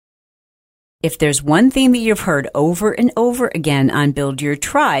If there's one thing that you've heard over and over again on Build Your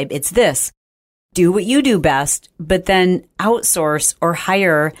Tribe, it's this: do what you do best, but then outsource or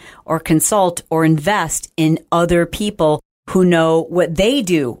hire or consult or invest in other people who know what they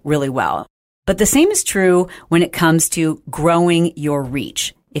do really well. But the same is true when it comes to growing your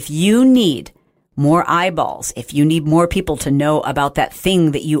reach. If you need more eyeballs, if you need more people to know about that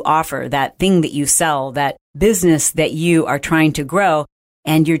thing that you offer, that thing that you sell, that business that you are trying to grow,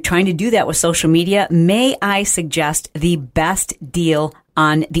 and you're trying to do that with social media, may I suggest the best deal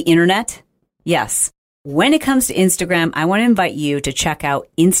on the internet? Yes. When it comes to Instagram, I want to invite you to check out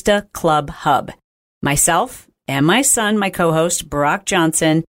Insta Club Hub. Myself and my son, my co-host, Barack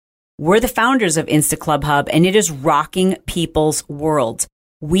Johnson, we're the founders of Insta Club Hub, and it is rocking people's worlds.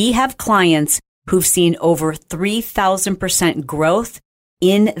 We have clients who've seen over 3,000% growth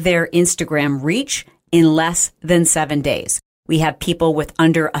in their Instagram reach in less than 7 days. We have people with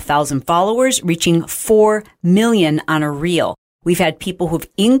under 1,000 followers reaching 4 million on a reel. We've had people who've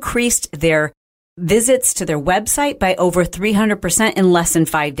increased their visits to their website by over 300% in less than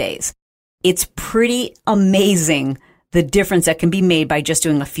 5 days. It's pretty amazing the difference that can be made by just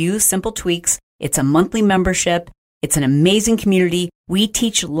doing a few simple tweaks. It's a monthly membership. It's an amazing community. We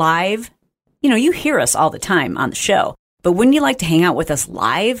teach live. You know, you hear us all the time on the show, but wouldn't you like to hang out with us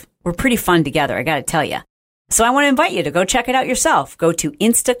live? We're pretty fun together, I got to tell you. So I want to invite you to go check it out yourself. Go to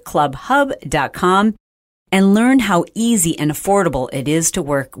instaclubhub.com and learn how easy and affordable it is to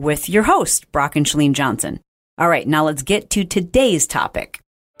work with your host, Brock and Chalene Johnson. All right, now let's get to today's topic.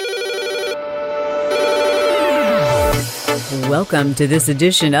 Welcome to this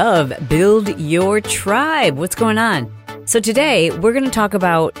edition of Build Your Tribe. What's going on? So today we're going to talk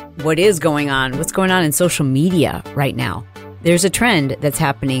about what is going on, what's going on in social media right now. There's a trend that's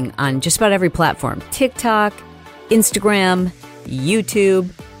happening on just about every platform: TikTok, Instagram, YouTube.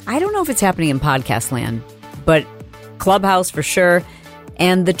 I don't know if it's happening in podcast land, but Clubhouse for sure.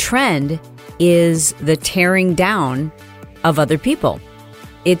 And the trend is the tearing down of other people.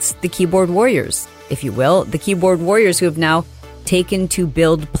 It's the keyboard warriors, if you will, the keyboard warriors who have now taken to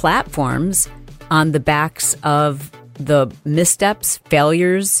build platforms on the backs of the missteps,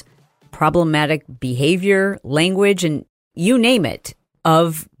 failures, problematic behavior, language, and you name it,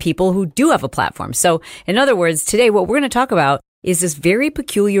 of people who do have a platform. So in other words, today what we're going to talk about is this very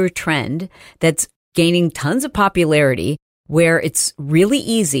peculiar trend that's gaining tons of popularity, where it's really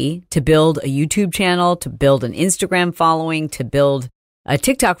easy to build a YouTube channel, to build an Instagram following, to build a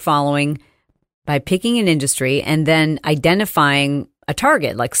TikTok following by picking an industry and then identifying a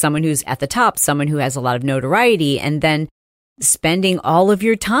target, like someone who's at the top, someone who has a lot of notoriety, and then spending all of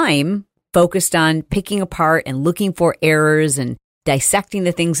your time focused on picking apart and looking for errors and dissecting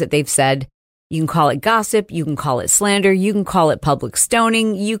the things that they've said. You can call it gossip, you can call it slander, you can call it public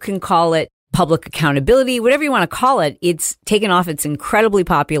stoning, you can call it public accountability, whatever you want to call it. It's taken off. It's incredibly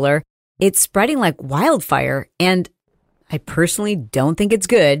popular. It's spreading like wildfire. And I personally don't think it's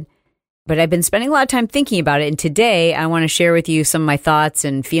good, but I've been spending a lot of time thinking about it. And today I want to share with you some of my thoughts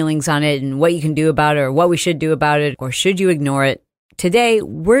and feelings on it and what you can do about it, or what we should do about it, or should you ignore it. Today,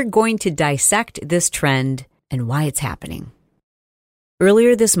 we're going to dissect this trend and why it's happening.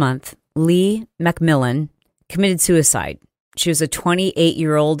 Earlier this month, Lee McMillan committed suicide. She was a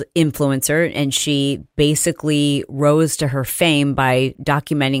 28-year-old influencer, and she basically rose to her fame by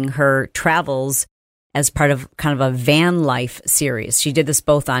documenting her travels as part of kind of a van life series. She did this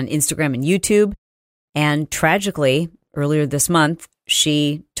both on Instagram and YouTube, and tragically, earlier this month,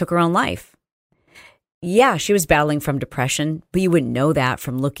 she took her own life. Yeah, she was battling from depression, but you wouldn't know that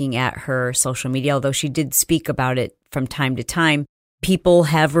from looking at her social media, although she did speak about it from time to time. People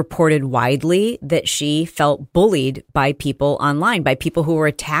have reported widely that she felt bullied by people online, by people who were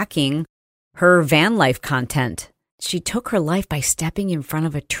attacking her van life content. She took her life by stepping in front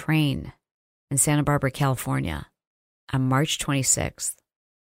of a train in Santa Barbara, California on March 26th.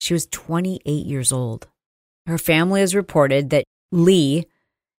 She was 28 years old. Her family has reported that Lee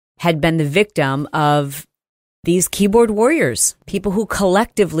had been the victim of these keyboard warriors, people who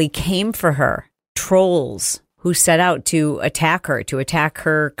collectively came for her, trolls who set out to attack her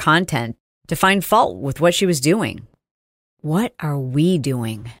content, to find fault with what she was doing. What are we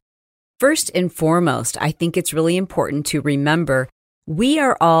doing? First and foremost, I think it's really important to remember we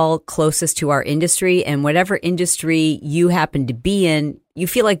are all closest to our industry, and whatever industry you happen to be in, you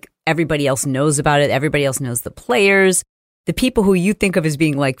feel like everybody else knows about it. Everybody else knows the players. The people who you think of as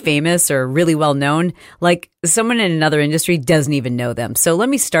being like famous or really well known, like someone in another industry doesn't even know them. So let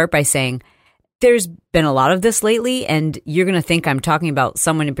me start by saying there's been a lot of this lately, and you're going to think I'm talking about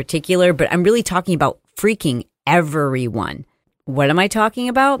someone in particular, but I'm really talking about freaking everyone. What am I talking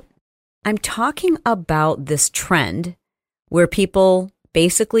about? I'm talking about this trend where people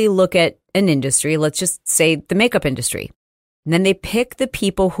basically look at an industry, let's just say the makeup industry, and then they pick the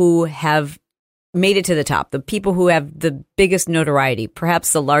people who have made it to the top, the people who have the biggest notoriety,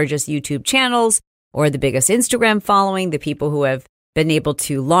 perhaps the largest YouTube channels or the biggest Instagram following, the people who have been able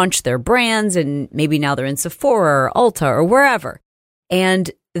to launch their brands and maybe now they're in Sephora or Ulta or wherever. And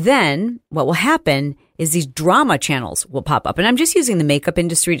then what will happen is these drama channels will pop up. And I'm just using the makeup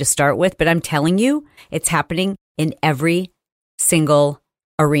industry to start with, but I'm telling you, it's happening in every single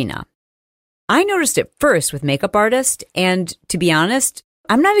arena. I noticed it first with makeup artists. And to be honest,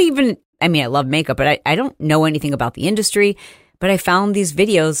 I love makeup, but I don't know anything about the industry. But I found these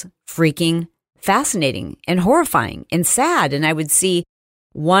videos freaking fascinating and horrifying and sad. And I would see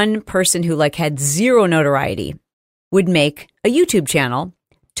one person who had zero notoriety would make a YouTube channel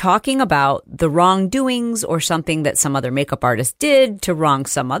talking about the wrongdoings or something that some other makeup artist did to wrong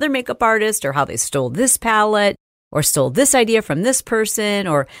some other makeup artist, or how they stole this palette or stole this idea from this person,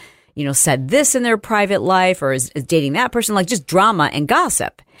 or, said this in their private life, or is dating that person, just drama and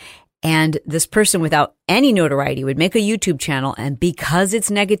gossip. And this person without any notoriety would make a YouTube channel, and because it's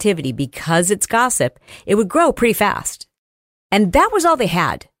negativity, because it's gossip, it would grow pretty fast. And that was all they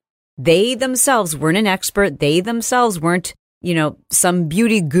had. They themselves weren't an expert. They themselves weren't, some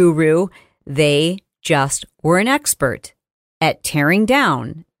beauty guru. They just were an expert at tearing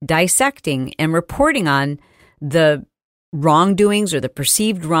down, dissecting, and reporting on the wrongdoings or the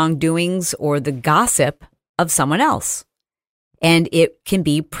perceived wrongdoings or the gossip of someone else. And it can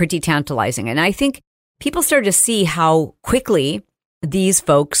be pretty tantalizing. And I think people started to see how quickly these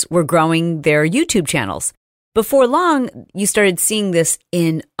folks were growing their YouTube channels. Before long, you started seeing this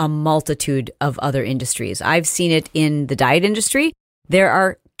in a multitude of other industries. I've seen it in the diet industry. There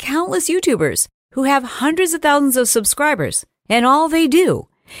are countless YouTubers who have hundreds of thousands of subscribers, and all they do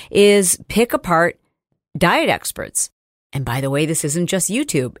is pick apart diet experts. And by the way, this isn't just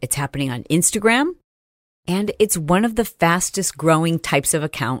YouTube. It's happening on Instagram, and it's one of the fastest growing types of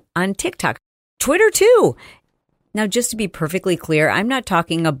account on TikTok. Twitter too. Now, just to be perfectly clear, I'm not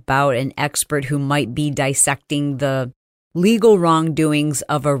talking about an expert who might be dissecting the legal wrongdoings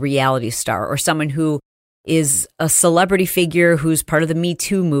of a reality star or someone who is a celebrity figure who's part of the Me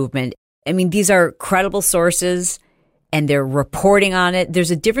Too movement. I mean, these are credible sources and they're reporting on it.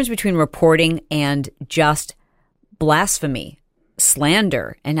 There's a difference between reporting and just blasphemy,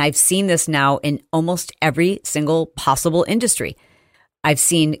 slander. And I've seen this now in almost every single possible industry. I've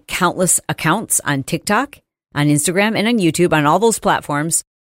seen countless accounts on TikTok, on Instagram, and on YouTube, on all those platforms,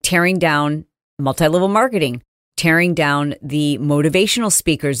 tearing down multi-level marketing, tearing down the motivational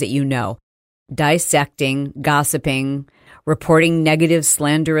speakers that dissecting, gossiping, reporting negative,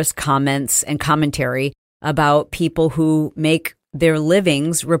 slanderous comments and commentary about people who make their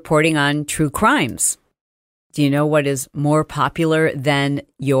livings reporting on true crimes. Do you know what is more popular than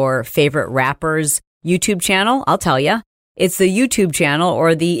your favorite rapper's YouTube channel? I'll tell you. It's the YouTube channel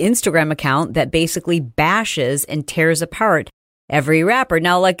or the Instagram account that basically bashes and tears apart every rapper.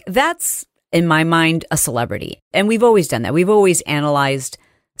 Now, that's, in my mind, a celebrity. And we've always done that. We've always analyzed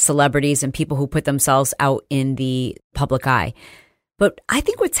celebrities and people who put themselves out in the public eye. But I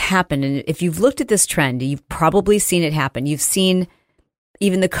think what's happened, and if you've looked at this trend, you've probably seen it happen. You've seen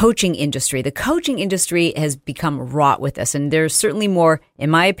even the coaching industry. The coaching industry has become wrought with this. And there's certainly more,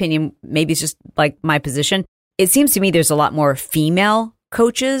 in my opinion, maybe it's just my position. It seems to me there's a lot more female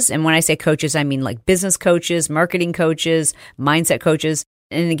coaches. And when I say coaches, I mean business coaches, marketing coaches, mindset coaches.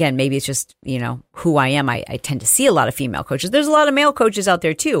 And again, maybe it's just, who I am. I tend to see a lot of female coaches. There's a lot of male coaches out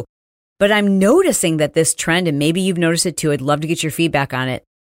there too. But I'm noticing that this trend, and maybe you've noticed it too, I'd love to get your feedback on it,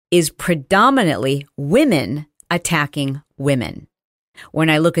 is predominantly women attacking women.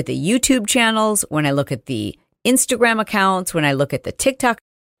 When I look at the YouTube channels, when I look at the Instagram accounts, when I look at the TikTok,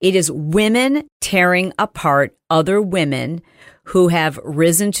 it is women tearing apart other women who have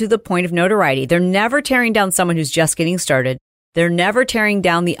risen to the point of notoriety. They're never tearing down someone who's just getting started. They're never tearing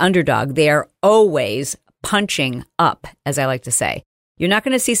down the underdog. They are always punching up, as I like to say. You're not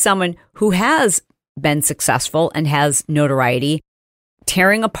going to see someone who has been successful and has notoriety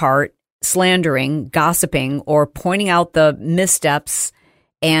tearing apart, slandering, gossiping, or pointing out the missteps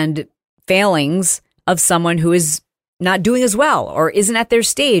and failings of someone who is not doing as well, or isn't at their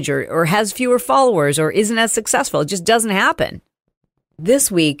stage, or has fewer followers, or isn't as successful. It just doesn't happen.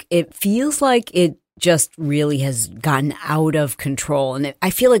 This week, it feels like it just really has gotten out of control. And I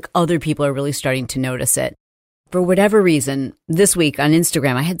feel like other people are really starting to notice it. For whatever reason, this week on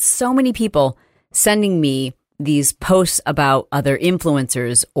Instagram, I had so many people sending me these posts about other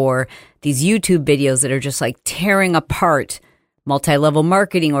influencers or these YouTube videos that are just tearing apart multi-level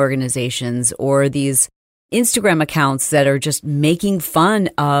marketing organizations or these Instagram accounts that are just making fun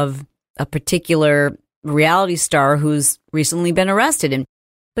of a particular reality star who's recently been arrested.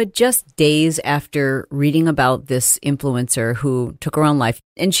 But just days after reading about this influencer who took her own life,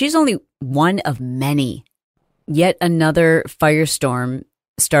 and she's only one of many, yet another firestorm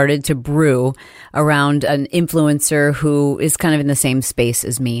started to brew around an influencer who is kind of in the same space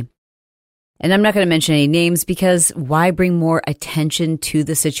as me. And I'm not going to mention any names because why bring more attention to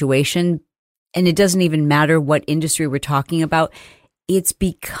the situation? And it doesn't even matter what industry we're talking about. It's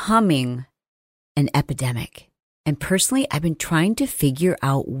becoming an epidemic. And personally, I've been trying to figure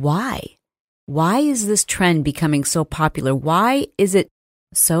out why. Why is this trend becoming so popular? Why is it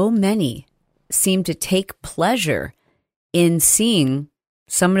so many seem to take pleasure in seeing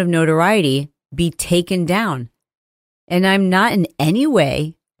someone of notoriety be taken down? And I'm not in any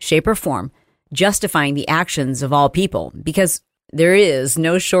way, shape, or form justifying the actions of all people, because there is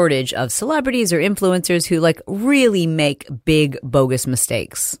no shortage of celebrities or influencers who really make big bogus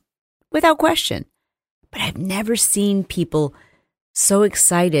mistakes, without question. But I've never seen people so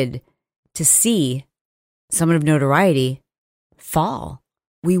excited to see someone of notoriety fall.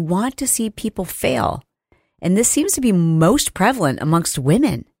 We want to see people fail. And this seems to be most prevalent amongst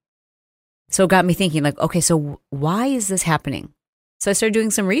women. So it got me thinking, okay, so why is this happening? So I started doing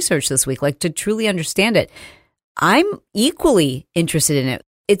some research this week, to truly understand it. I'm equally interested in it.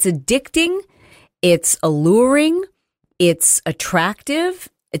 It's addicting. It's alluring. It's attractive.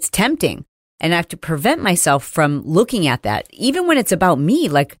 It's tempting. And I have to prevent myself from looking at that, even when it's about me.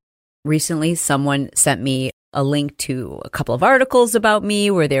 Recently, someone sent me a link to a couple of articles about me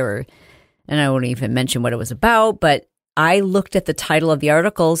where they were, and I won't even mention what it was about, but I looked at the title of the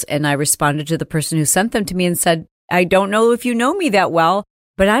articles and I responded to the person who sent them to me and said, I don't know if you know me that well,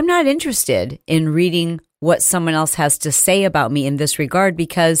 but I'm not interested in reading what someone else has to say about me in this regard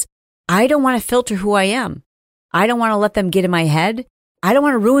because I don't want to filter who I am. I don't want to let them get in my head. I don't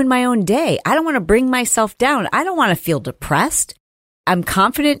want to ruin my own day. I don't want to bring myself down. I don't want to feel depressed. I'm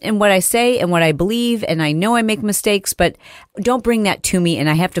confident in what I say and what I believe, and I know I make mistakes, but don't bring that to me, and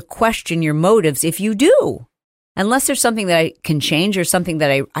I have to question your motives if you do. Unless there's something that I can change or something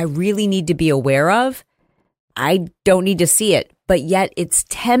that I really need to be aware of, I don't need to see it. But yet it's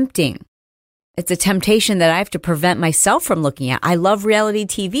tempting. It's a temptation that I have to prevent myself from looking at. I love reality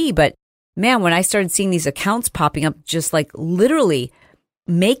TV, but man, when I started seeing these accounts popping up, just literally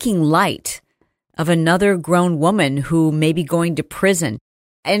making light of another grown woman who may be going to prison.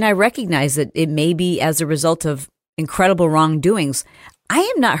 And I recognize that it may be as a result of incredible wrongdoings. I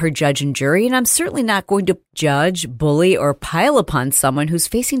am not her judge and jury, and I'm certainly not going to judge, bully, or pile upon someone who's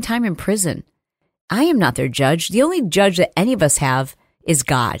facing time in prison. I am not their judge. The only judge that any of us have is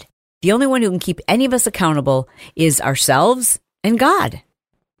God. The only one who can keep any of us accountable is ourselves and God.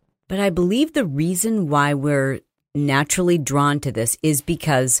 But I believe the reason why we're naturally drawn to this is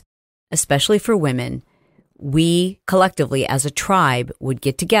because, especially for women, we collectively as a tribe would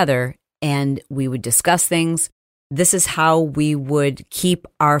get together and we would discuss things. This is how we would keep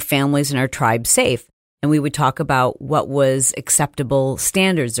our families and our tribe safe. And we would talk about what was acceptable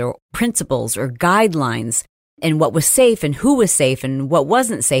standards or principles or guidelines and what was safe and who was safe and what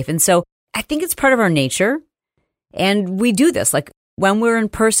wasn't safe. And so I think it's part of our nature. And we do this when we're in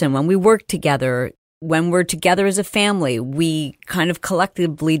person, when we work together, when we're together as a family, we kind of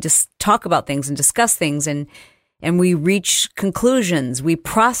collectively just talk about things and discuss things and we reach conclusions. We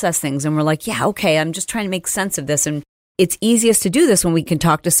process things and we're like, yeah, okay, I'm just trying to make sense of this. And it's easiest to do this when we can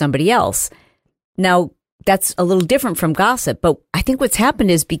talk to somebody else. Now, that's a little different from gossip, but I think what's happened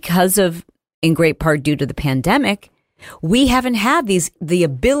is because of, in great part due to the pandemic, we haven't had the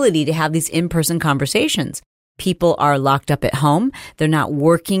ability to have these in-person conversations. People are locked up at home. They're not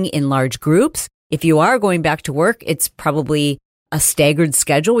working in large groups. If you are going back to work, it's probably a staggered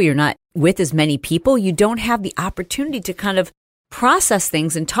schedule where you're not with as many people. You don't have the opportunity to kind of process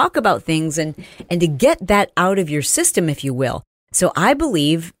things and talk about things and to get that out of your system, if you will. So I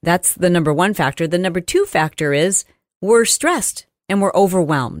believe that's the number one factor. The number two factor is we're stressed and we're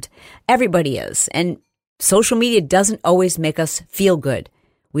overwhelmed. Everybody is. And social media doesn't always make us feel good.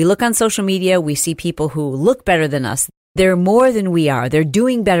 We look on social media, we see people who look better than us. They're more than we are. They're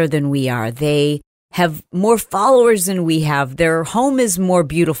doing better than we are. They have more followers than we have. Their home is more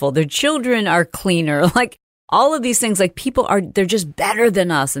beautiful. Their children are cleaner. All of these things, they're just better than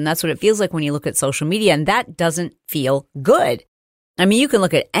us. And that's what it feels like when you look at social media. And that doesn't feel good. I mean, you can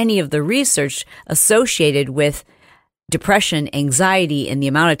look at any of the research associated with depression, anxiety, and the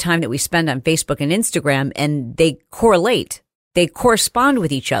amount of time that we spend on Facebook and Instagram, and they correlate. They correspond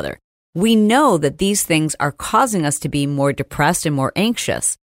with each other. we know that these things are causing us to be more depressed and more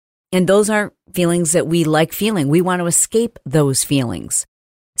anxious. And those aren't feelings that we like feeling. We want to escape those feelings.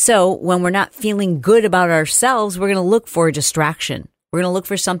 So when we're not feeling good about ourselves, we're going to look for a distraction. We're going to look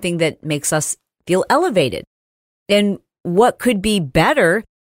for something that makes us feel elevated. And what could be better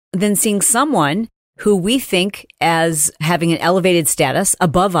than seeing someone who we think as having an elevated status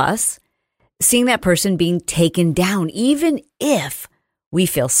above us, seeing that person being taken down, even if we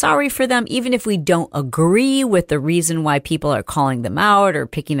feel sorry for them, even if we don't agree with the reason why people are calling them out or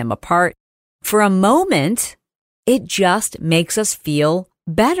picking them apart. For a moment, it just makes us feel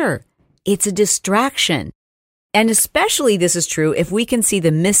better. It's a distraction. And especially this is true if we can see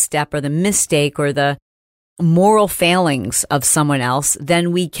the misstep or the mistake or the moral failings of someone else,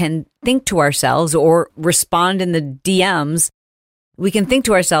 then we can think to ourselves or respond in the DMs. We can think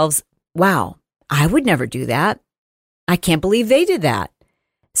to ourselves, wow, I would never do that. I can't believe they did that.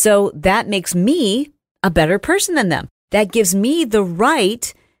 So that makes me a better person than them. That gives me the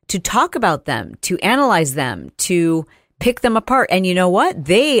right to talk about them, to analyze them, to pick them apart. And you know what?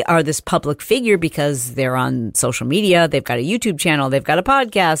 They are this public figure because they're on social media. They've got a YouTube channel. They've got a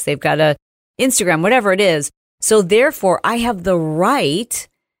podcast. They've got a Instagram, whatever it is. So therefore, I have the right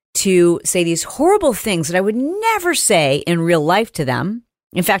to say these horrible things that I would never say in real life to them.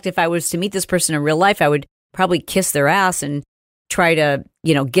 In fact, if I was to meet this person in real life, I would probably kiss their ass and try to,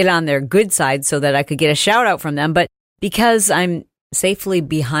 get on their good side so that I could get a shout out from them. But because I'm safely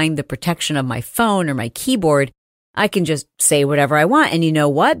behind the protection of my phone or my keyboard, I can just say whatever I want. And you know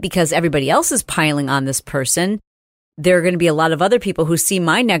what? Because everybody else is piling on this person, there are going to be a lot of other people who see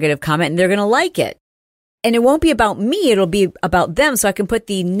my negative comment and they're going to like it. And it won't be about me. It'll be about them. So I can put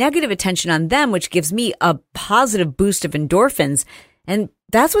the negative attention on them, which gives me a positive boost of endorphins. And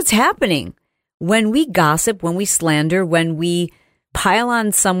that's what's happening. When we gossip, when we slander, when we pile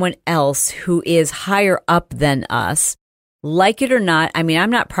on someone else who is higher up than us, like it or not, I mean, I'm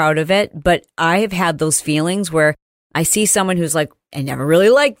not proud of it, but I have had those feelings where I see someone who's like, I never really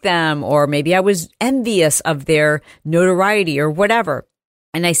liked them, or maybe I was envious of their notoriety or whatever,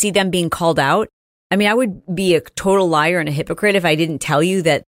 and I see them being called out. I mean, I would be a total liar and a hypocrite if I didn't tell you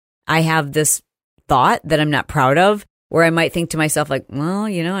that I have this thought that I'm not proud of, where I might think to myself like, well,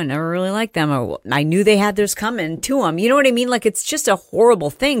 I never really liked them, or I knew they had theirs coming to them. You know what I mean? Like, it's just a horrible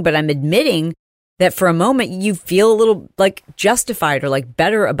thing, but I'm admitting that for a moment you feel a little like justified or like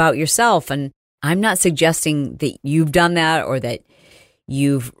better about yourself. And I'm not suggesting that you've done that or that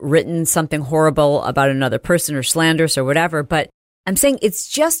you've written something horrible about another person or slanderous or whatever, but I'm saying it's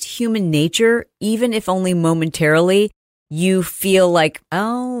just human nature, even if only momentarily, you feel like,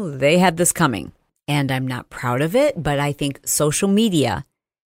 oh, they had this coming. And I'm not proud of it, but I think social media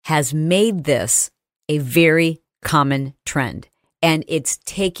has made this a very common trend. And it's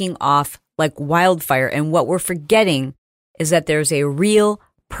taking off like wildfire. And what we're forgetting is that there's a real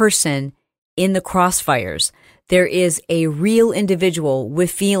person in the crossfires. There is a real individual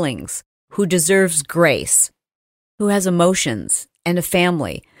with feelings who deserves grace, who has emotions and a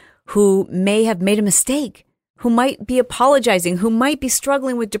family, who may have made a mistake, who might be apologizing, who might be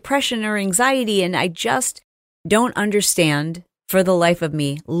struggling with depression or anxiety. And I just don't understand for the life of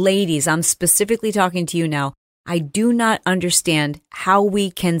me. Ladies, I'm specifically talking to you now. I do not understand how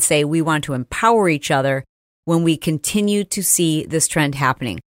we can say we want to empower each other when we continue to see this trend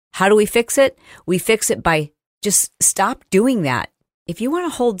happening. How do we fix it? We fix it by just stop doing that. If you want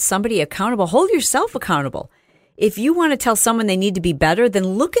to hold somebody accountable, hold yourself accountable. If you want to tell someone they need to be better, then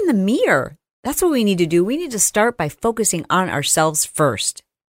look in the mirror. That's what we need to do. We need to start by focusing on ourselves first.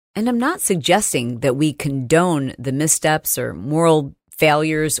 And I'm not suggesting that we condone the missteps or moral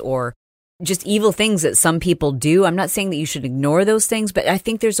failures or just evil things that some people do. I'm not saying that you should ignore those things, but I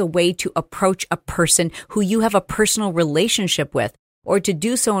think there's a way to approach a person who you have a personal relationship with, or to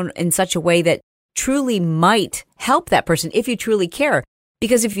do so in such a way that truly might help that person if you truly care.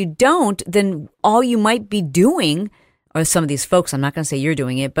 Because if you don't, then all you might be doing, or some of these folks, I'm not going to say you're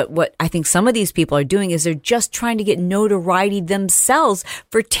doing it, but what I think some of these people are doing is they're just trying to get notoriety themselves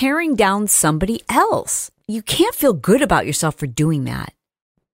for tearing down somebody else. You can't feel good about yourself for doing that.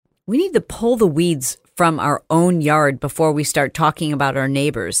 We need to pull the weeds from our own yard before we start talking about our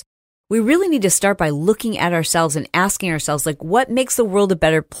neighbors. We really need to start by looking at ourselves and asking ourselves, like, what makes the world a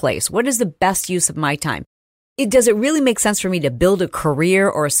better place? What is the best use of my time? Does it really make sense for me to build a career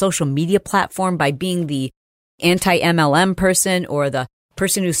or a social media platform by being the anti-MLM person or the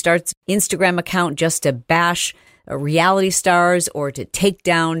person who starts Instagram account just to bash reality stars or to take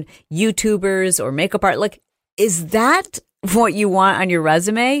down YouTubers or makeup art? Like, is that what you want on your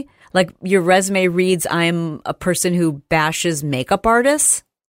resume? Like, your resume reads, I'm a person who bashes makeup artists?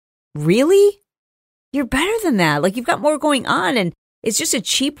 really? You're better than that. Like, you've got more going on, and it's just a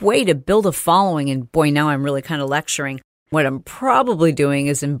cheap way to build a following. And boy, now I'm really kind of lecturing. What I'm probably doing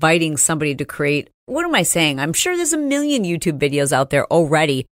is inviting somebody to create, what am I saying? I'm sure there's a million YouTube videos out there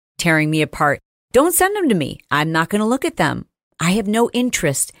already tearing me apart. Don't send them to me. I'm not going to look at them. I have no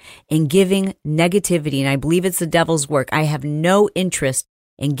interest in giving negativity, and I believe it's the devil's work. I have no interest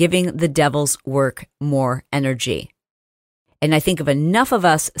in giving the devil's work more energy. And I think if enough of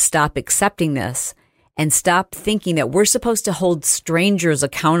us stop accepting this and stop thinking that we're supposed to hold strangers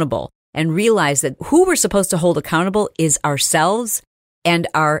accountable and realize that who we're supposed to hold accountable is ourselves and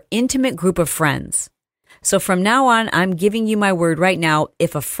our intimate group of friends. So from now on, I'm giving you my word right now.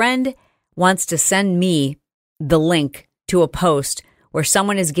 If a friend wants to send me the link to a post where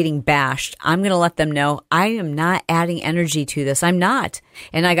someone is getting bashed, I'm going to let them know I am not adding energy to this. I'm not.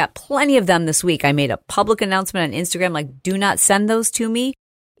 And I got plenty of them this week. I made a public announcement on Instagram, like, do not send those to me.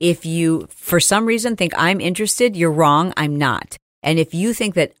 If you, for some reason, think I'm interested, you're wrong. I'm not. And if you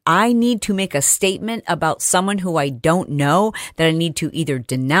think that I need to make a statement about someone who I don't know, that I need to either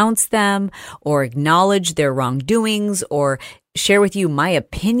denounce them or acknowledge their wrongdoings or share with you my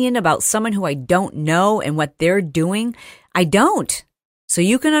opinion about someone who I don't know and what they're doing, I don't. So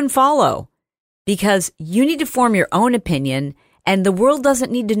you can unfollow, because you need to form your own opinion and the world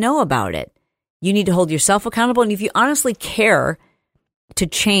doesn't need to know about it. You need to hold yourself accountable. And if you honestly care to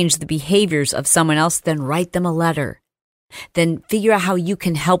change the behaviors of someone else, then write them a letter. Then figure out how you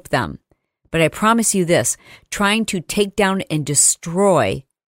can help them. But I promise you this, trying to take down and destroy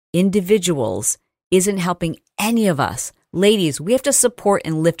individuals isn't helping any of us. Ladies, we have to support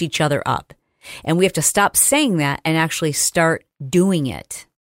and lift each other up. And we have to stop saying that and actually start doing it.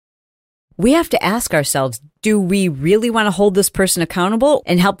 We have to ask ourselves, do we really want to hold this person accountable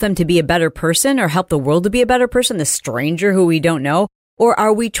and help them to be a better person, or help the world to be a better person, the stranger who we don't know? Or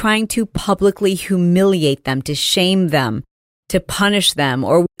are we trying to publicly humiliate them, to shame them, to punish them?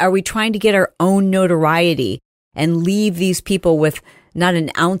 Or are we trying to get our own notoriety and leave these people with not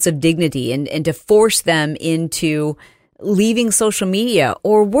an ounce of dignity and to force them into leaving social media,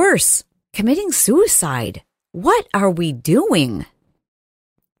 or worse, committing suicide? What are we doing?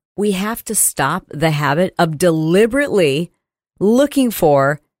 We have to stop the habit of deliberately looking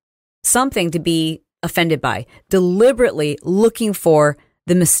for something to be offended by, deliberately looking for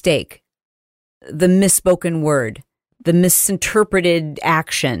the mistake, the misspoken word, the misinterpreted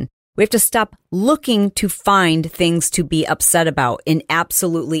action. We have to stop looking to find things to be upset about in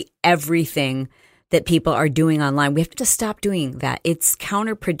absolutely everything that people are doing online. We have to stop doing that. It's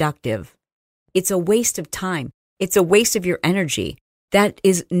counterproductive. It's a waste of time. It's a waste of your energy. That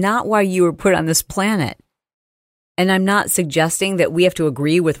is not why you were put on this planet. And I'm not suggesting that we have to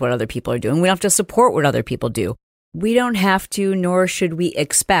agree with what other people are doing. We don't have to support what other people do. We don't have to, nor should we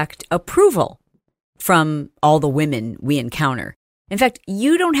expect approval from all the women we encounter. In fact,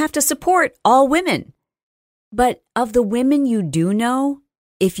 you don't have to support all women. But of the women you do know,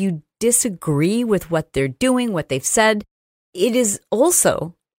 if you disagree with what they're doing, what they've said, it is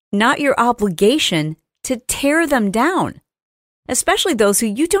also not your obligation to tear them down, especially those who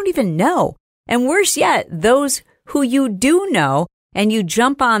you don't even know. And worse yet, those who you do know, and you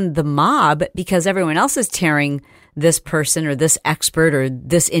jump on the mob because everyone else is tearing this person or this expert or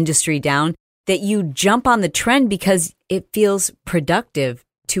this industry down, that you jump on the trend because it feels productive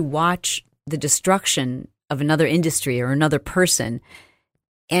to watch the destruction of another industry or another person.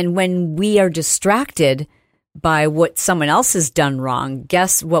 And when we are distracted by what someone else has done wrong,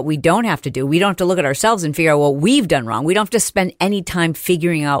 guess what we don't have to do? We don't have to look at ourselves and figure out what we've done wrong. We don't have to spend any time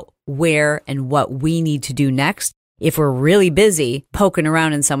figuring out where and what we need to do next if we're really busy poking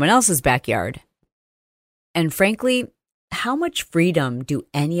around in someone else's backyard. And frankly, how much freedom do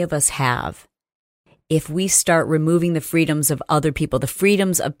any of us have if we start removing the freedoms of other people, the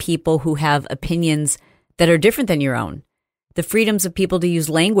freedoms of people who have opinions that are different than your own, the freedoms of people to use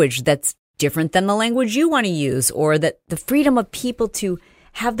language that's different than the language you want to use, or that the freedom of people to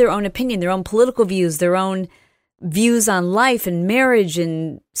have their own opinion, their own political views, their own views on life and marriage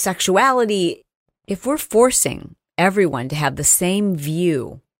and sexuality. If we're forcing everyone to have the same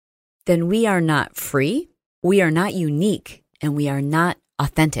view, then we are not free, we are not unique, and we are not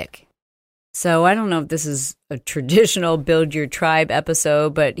authentic. So I don't know if this is a traditional Build Your Tribe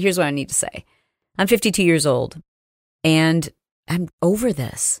episode, but here's what I need to say. I'm 52 years old, and I'm over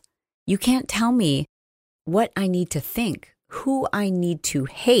this. You can't tell me what I need to think, who I need to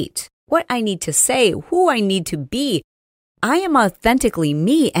hate, what I need to say, who I need to be. I am authentically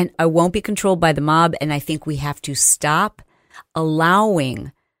me, and I won't be controlled by the mob. And I think we have to stop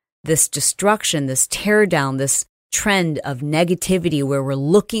allowing this destruction, this tear down, this trend of negativity where we're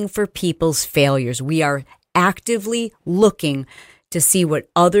looking for people's failures. We are actively looking to see what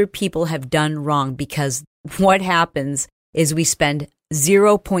other people have done wrong, because what happens is we spend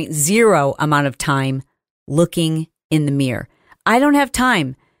 0.0 amount of time looking in the mirror. I don't have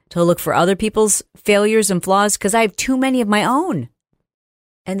time to look for other people's failures and flaws because I have too many of my own.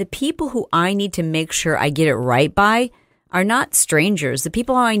 And the people who I need to make sure I get it right by are not strangers. The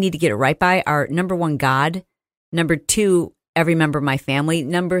people who I need to get it right by are, number one, God. Number two, every member of my family.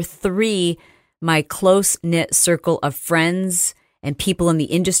 Number three, my close-knit circle of friends and people in the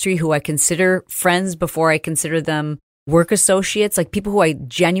industry who I consider friends before I consider them work associates, like people who I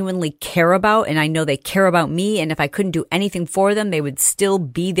genuinely care about, and I know they care about me, and if I couldn't do anything for them, they would still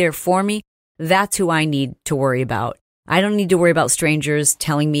be there for me. That's who I need to worry about. I don't need to worry about strangers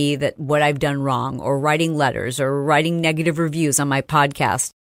telling me that what I've done wrong, or writing letters, or writing negative reviews on my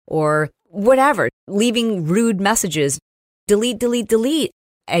podcast, or whatever, leaving rude messages. Delete.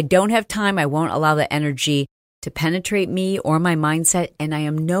 I don't have time. I won't allow the energy to penetrate me or my mindset, and I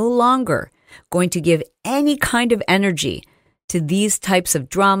am no longer going to give any kind of energy to these types of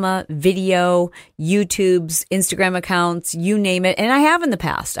drama, video, YouTube's, Instagram accounts, you name it. And I have in the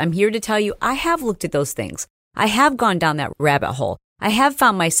past. I'm here to tell you, I have looked at those things. I have gone down that rabbit hole. I have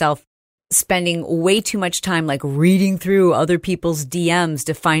found myself spending way too much time like reading through other people's DMs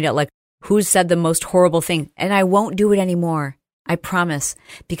to find out like who said the most horrible thing. And I won't do it anymore. I promise.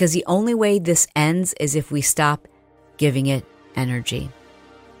 Because the only way this ends is if we stop giving it energy.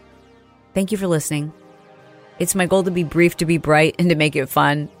 Thank you for listening. It's my goal to be brief, to be bright, and to make it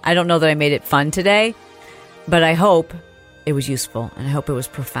fun. I don't know that I made it fun today, but I hope it was useful, and I hope it was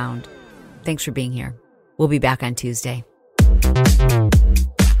profound. Thanks for being here. We'll be back on Tuesday.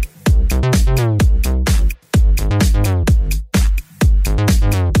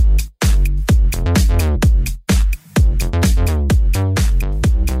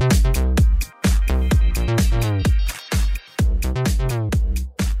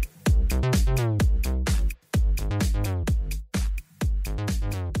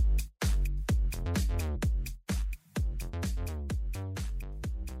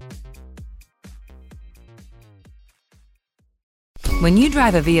 When you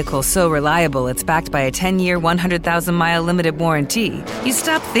drive a vehicle so reliable it's backed by a 10-year, 100,000-mile limited warranty, you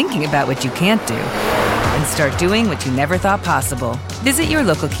stop thinking about what you can't do and start doing what you never thought possible. Visit your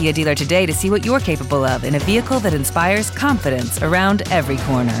local Kia dealer today to see what you're capable of in a vehicle that inspires confidence around every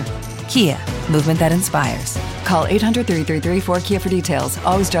corner. Kia, movement that inspires. Call 800-333-4KIA for details.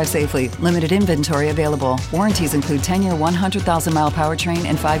 Always drive safely. Limited inventory available. Warranties include 10-year 100,000-mile powertrain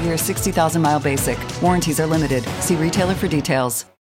and 5-year 60,000-mile basic. Warranties are limited. See retailer for details.